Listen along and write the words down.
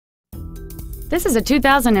This is a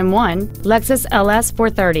 2001 Lexus LS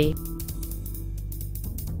 430.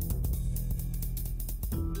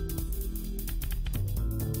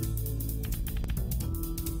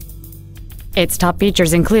 Its top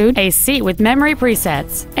features include a seat with memory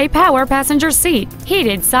presets, a power passenger seat,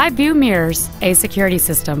 heated side view mirrors, a security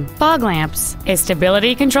system, fog lamps, a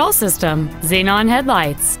stability control system, xenon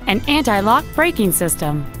headlights, an anti-lock braking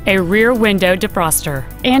system, a rear window defroster,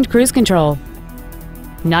 and cruise control.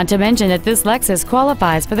 Not to mention that this Lexus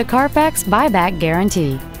qualifies for the Carfax buyback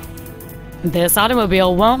guarantee. This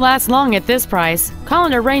automobile won't last long at this price. Call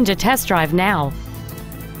and arrange a test drive now.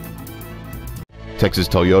 Texas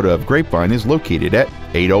Toyota of Grapevine is located at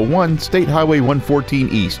 801 State Highway 114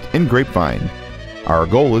 East in Grapevine. Our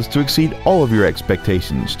goal is to exceed all of your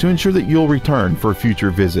expectations to ensure that you'll return for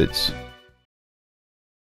future visits.